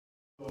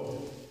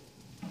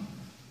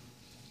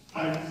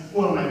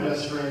One of my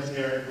best friends,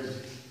 Eric,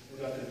 was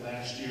inducted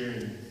last year,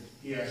 and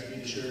he asked me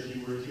to share a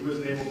few words. He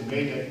wasn't able to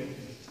make it.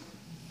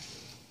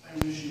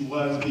 I wish he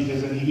was,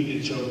 because then he'd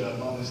get choked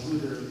up on this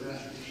literary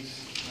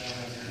masterpiece.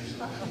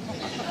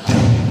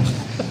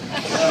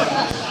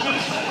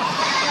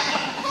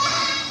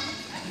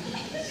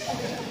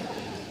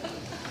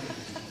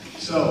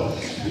 So,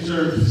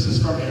 this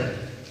is from Eric,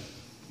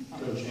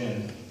 Coach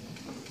N.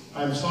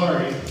 I'm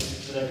sorry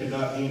that I could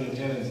not be in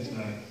attendance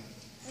tonight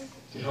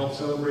to help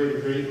celebrate a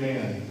great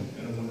man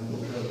and a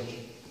wonderful coach.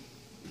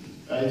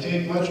 I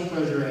take much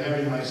pleasure in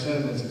having my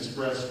sentiments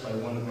expressed by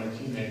one of my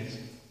teammates,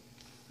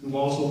 who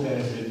also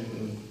benefited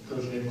from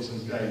Coach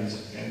Nicholson's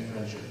guidance and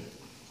friendship.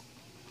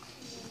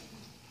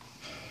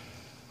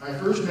 My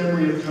first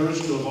memory of Coach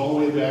goes all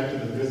the way back to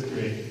the 5th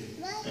grade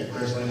at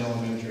Creswell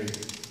Elementary.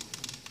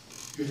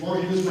 Before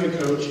he was my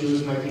coach, he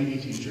was my PE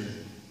teacher,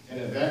 and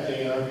at that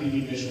day our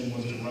PE mission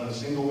was to run a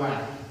single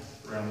lap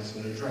around the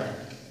center track.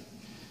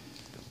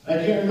 I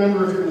can't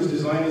remember if it was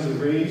designed as a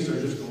race or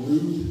just a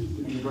loop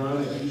to be run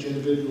at each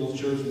individual's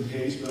chosen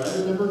pace, but I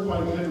remember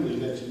quite vividly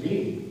that to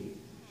me,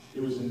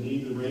 it was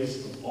indeed the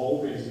race of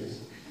all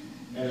races,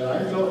 and that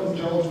I felt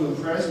compelled to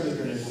impress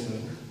Mr.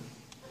 Nicholson.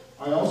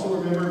 I also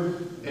remember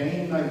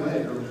banging my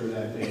leg earlier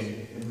that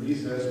day in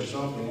recess or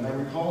something, and I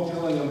recall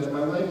telling him that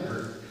my leg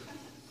hurt.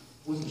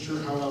 Wasn't sure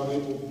how I was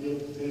able to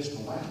finish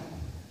the lap.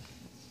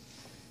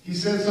 He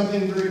said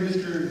something very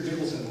Mr.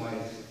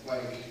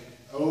 Nicholson-like,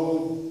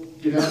 oh,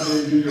 get out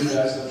there and do your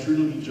best, I'm sure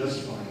you'll be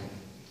just fine.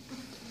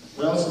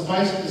 Well,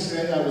 suffice it to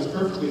say, I was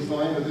perfectly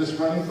fine, but this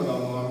running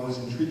phenomenon was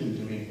intriguing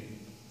to me,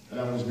 and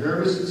I was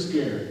nervous and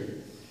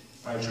scared.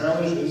 My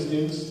childish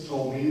instincts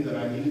told me that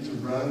I needed to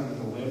run with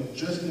a limp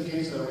just in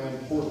case I ran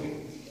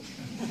poorly.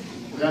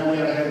 That way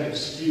I had an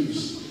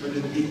excuse if I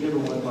didn't beat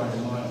everyone by a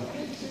mile.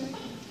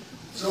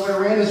 So I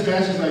ran as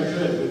fast as I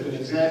could with an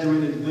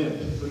exaggerated limp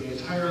for the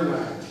entire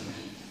lap.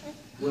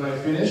 When I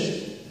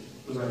finished,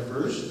 was I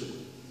first?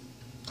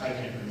 I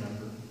can't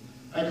remember.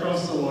 I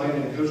crossed the line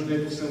and Coach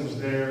Nicholson was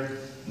there,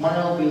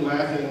 mildly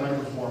laughing at my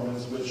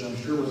performance, which I'm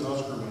sure was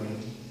Oscar winning.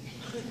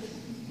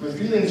 My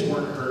feelings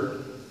weren't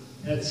hurt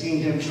at seeing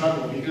him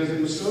chuckle because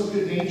it was so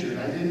good-natured.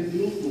 I didn't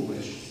feel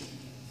foolish.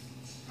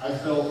 I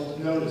felt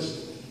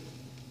noticed.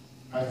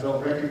 I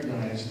felt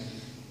recognized.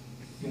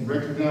 And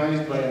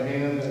recognized by a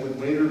man that would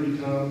later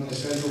become a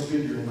central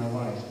figure in my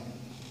life.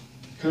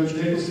 Coach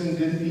Nicholson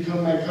didn't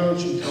become my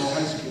coach until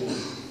high school.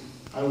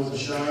 I was a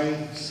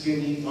shy,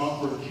 skinny,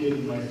 awkward kid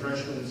in my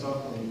freshman and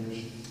sophomore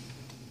years.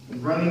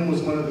 And running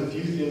was one of the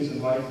few things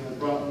in life that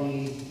brought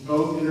me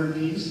both inner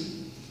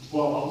peace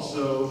while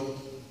also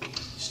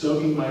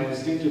stoking my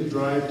instinctive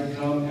drive to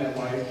come at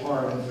life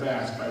hard and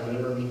fast by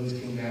whatever means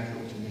came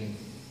natural to me.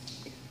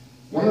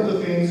 One of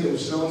the things that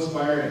was so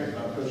inspiring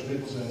about Coach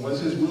Nicholson was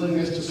his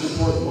willingness to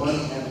support one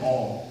and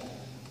all.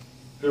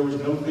 There was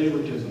no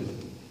favoritism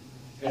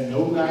and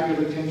no lack of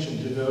attention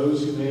to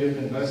those who may have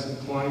been less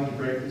inclined to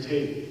break the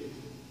tape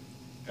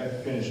at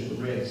the finish of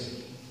the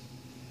race.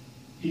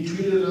 He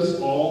treated us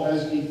all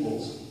as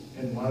equals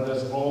and wanted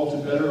us all to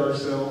better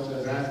ourselves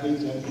as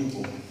athletes and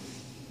people.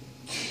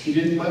 He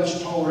didn't much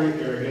tolerate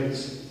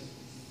arrogance,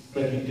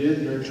 but he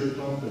did nurture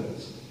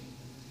confidence.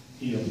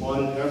 He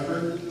applauded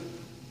effort,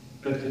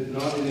 but did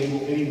not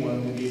enable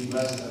anyone to be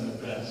less than the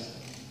best.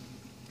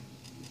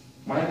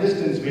 My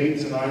distance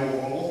mates and I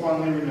will all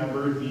fondly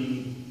remember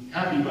the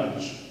Happy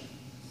Bunch,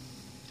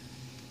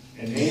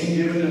 a name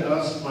given to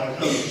us by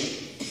Coach.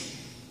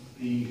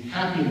 The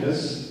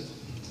happiness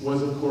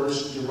was, of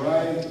course,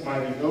 derived by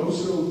the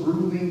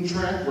oh-so-grueling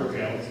track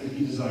workouts that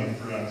he designed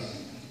for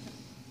us.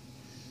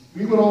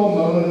 We would all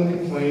moan and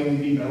complain and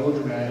be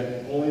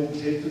melodramatic, only to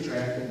take the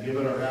track and give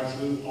it our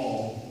absolute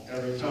all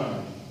every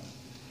time.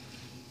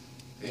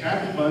 The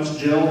Happy Bunch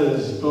gelled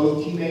as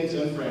both teammates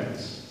and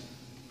friends.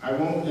 I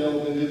won't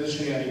delve into the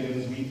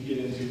shenanigans we'd get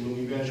into when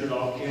we ventured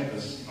off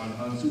campus on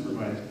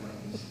unsupervised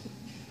runs.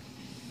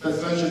 But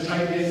such a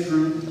tight-knit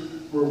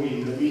group were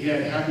we that we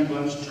had Happy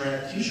Bunch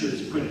track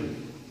t-shirts printed.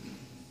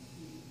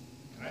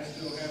 And I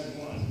still have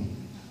one.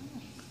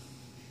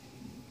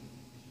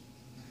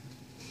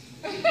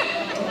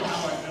 Oh,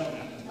 how I know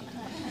that.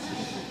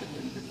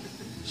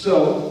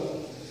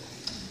 So,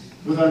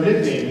 with our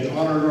nickname in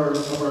honor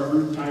of our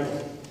group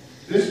title,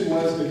 this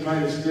was the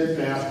kind of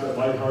steadfast but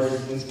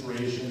lighthearted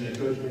inspiration that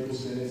Coach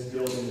Nicholson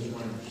instilled in his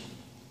runners.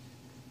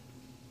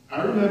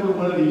 I remember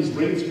one of these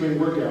late spring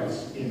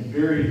workouts in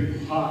very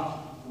hot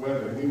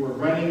weather. We were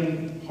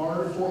running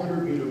hard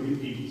 400-meter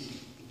repeats.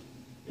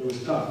 It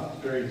was tough,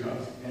 very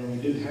tough, and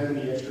we didn't have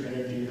any extra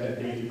energy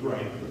that day to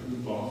grind or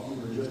goof off. We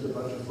were just a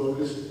bunch of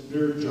focused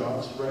nerd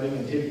jocks running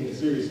and taking it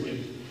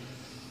seriously.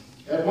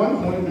 At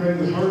one point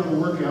during the heart of the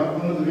workout,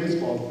 one of the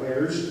baseball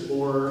players,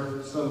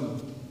 or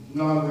some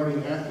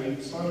non-running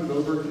athlete, sauntered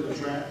over to the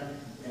track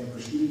and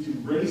proceeded to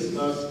race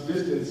us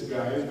distance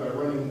guys by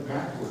running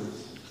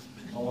backwards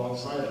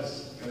alongside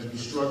us as we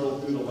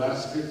struggled through the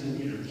last 50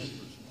 meters.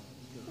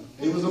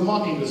 It was a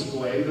mocking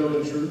display,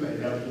 though in truth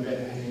I doubt he meant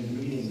anything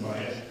meaning by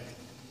it.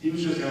 He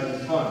was just having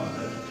fun,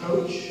 but the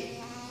coach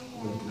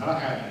was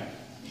not happy.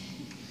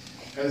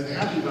 As the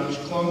Happy Bunch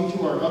clung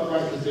to our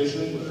upright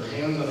positions with our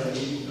hands on our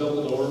knees,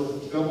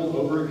 doubled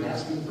over,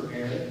 gasping for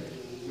air,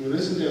 we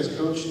listened as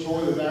Coach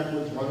tore the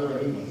backwards runner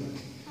a new one.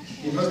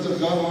 He must have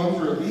gone on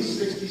for at least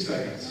 60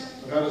 seconds,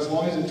 about as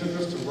long as it took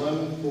us to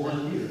run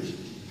 400 meters.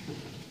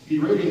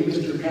 Berating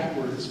Mr.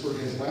 Backwards for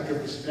his lack of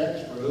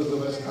respect for those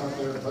of us out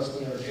there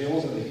busting our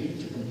tails in the heat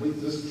to complete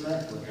this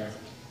track workout.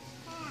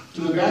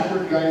 To the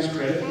backward guy's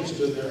credit, he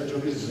stood there and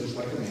took his licks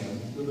like a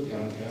man with a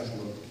downcast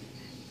look.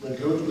 When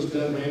Coach was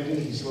done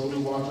ranting, he slowly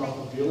walked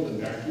off the field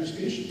and back to his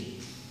station.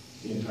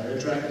 The entire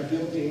track and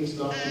field team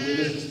stopped to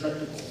witness the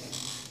spectacle.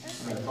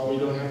 And I probably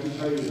don't have to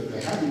tell you that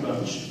the Happy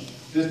Bunch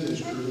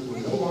distance crew were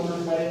no longer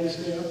fighting to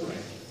stay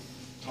upright.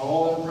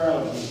 Tall and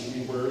proud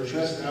we were,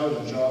 chest out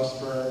and jaws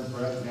firm,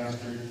 breath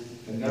mastered,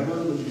 and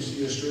never would you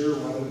see a straighter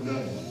run of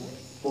men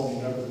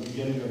forming up at the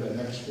beginning of that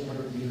next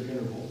 400-meter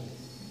interval.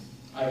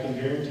 I can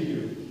guarantee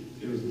you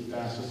it was the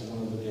fastest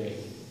one of the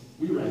day.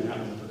 We ran that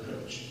one for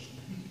Coach.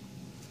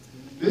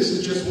 This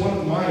is just one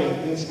of my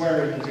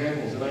inspiring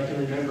examples that I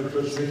can remember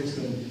Coach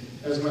Nicholson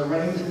as my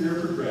running career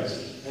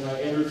progressed and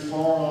I entered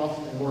far off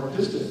and more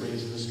distant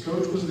races.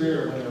 Coach was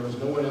there when there was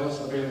no one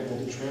else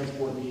available to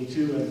transport me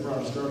to and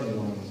from starting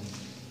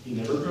lines. He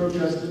never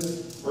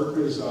protested or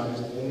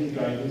criticized, only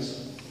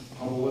guidance,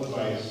 humble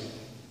advice,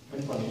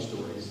 and funny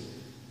stories.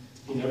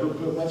 He never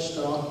put much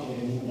stock in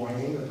any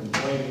whining or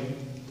complaining.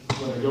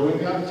 When the going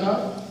got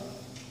tough,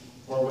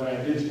 or when I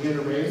did win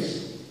a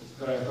race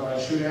that I thought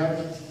I should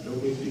have, no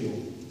big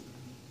deal.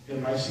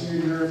 In my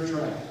senior year of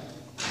track,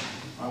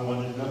 I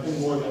wanted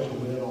nothing more than to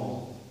win it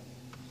all.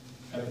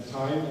 At the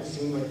time, it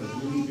seemed like a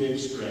really big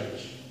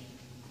stretch.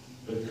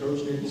 But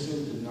Coach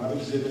Nicholson did not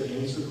exhibit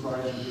any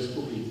surprise or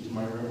disbelief to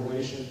my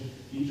revelation.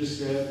 He just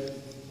said,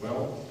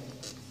 well,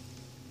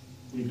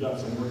 we've got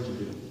some work to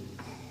do.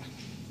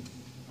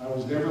 I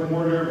was never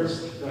more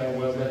nervous than I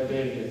was that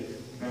day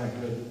at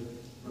Manhood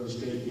for the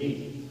state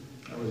meet.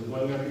 I was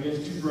going up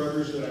against two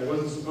brothers that I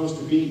wasn't supposed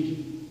to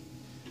beat.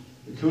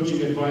 The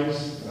coaching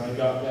advice that I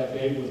got that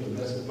day was the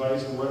best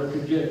advice a runner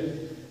could get.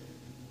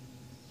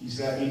 He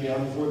sat me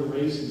down before the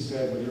race and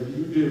said, whatever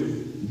you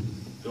do,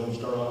 don't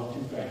start off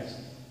too fast.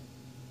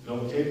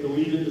 Don't take the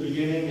lead at the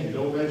beginning and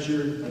don't let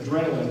your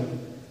adrenaline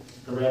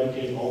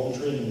eradicate all the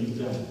training you've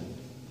done.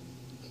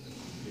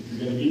 If you're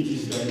going to beat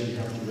these guys, you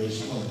have to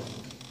race slow.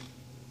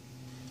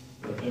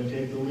 Let them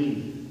take the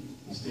lead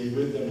and stay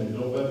with them and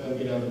don't let them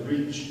get out of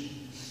reach.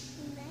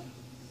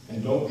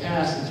 And don't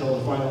pass until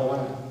the final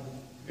lap.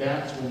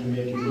 That's when you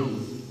make your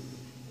move.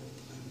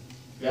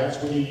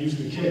 That's when you use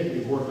the kick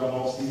we've worked on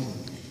all season.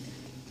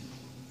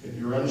 If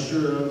you're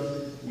unsure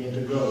of when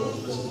to go,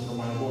 listen for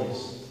my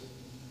voice.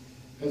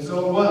 And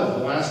so it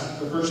was.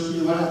 The first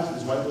 3 laps,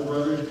 these Whiteville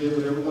brothers did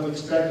what everyone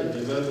expected.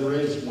 They led the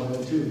race 1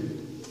 and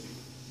 2.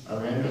 I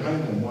ran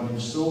behind them, wanting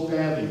so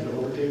badly to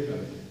overtake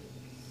them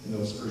in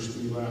those first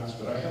 3 laps.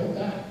 But I held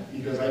back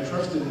because I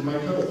trusted in my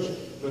coach.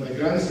 When the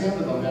gun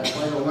sounded on that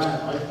final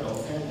lap, I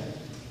felt panic.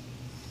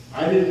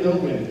 I didn't know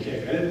when to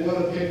kick. I didn't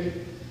want to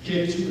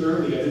kick too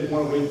early. I didn't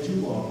want to wait too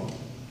long.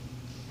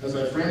 As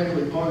I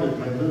frantically pondered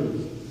my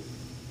move,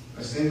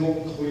 a single,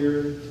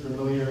 clear,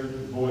 familiar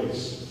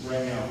voice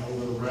rang out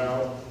over the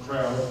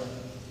crowd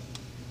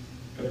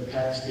at the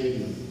packed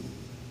stadium.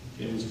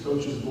 It was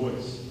Coach's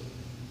voice,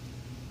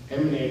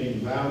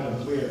 emanating loud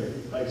and clear,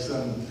 like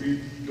some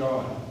Greek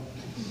god.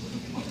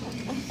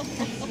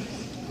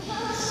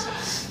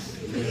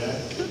 You hear that?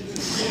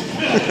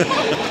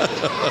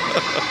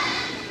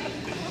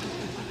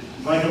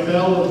 Like a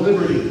bell of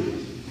liberty.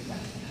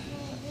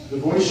 The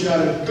voice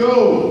shouted,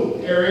 "Go,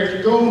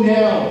 Eric, go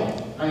now!"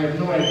 I have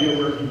no idea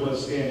where he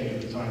was standing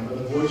at the time, but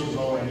the voice was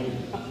all I needed.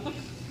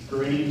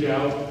 For any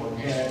doubt or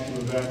panic to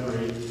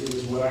evaporate, it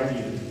was what I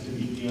needed to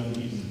beat the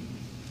unbeaten.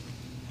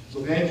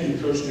 So thank you,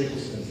 Coach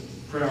Nicholson.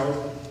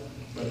 Proud,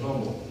 but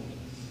humble.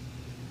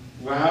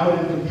 Loud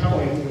and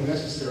compelling when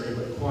necessary,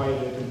 but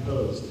quiet and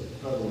composed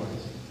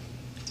otherwise.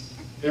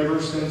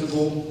 Ever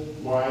sensible,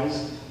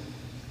 wise,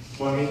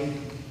 funny,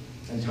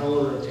 and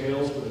teller of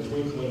tales with a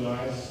twinkling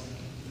eyes,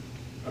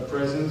 a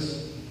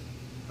presence,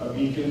 a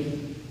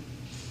beacon,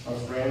 a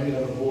friend, and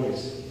a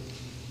voice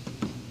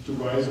to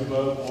rise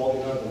above all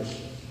the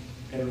others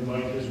and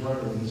remind his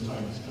runner when his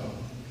time has come.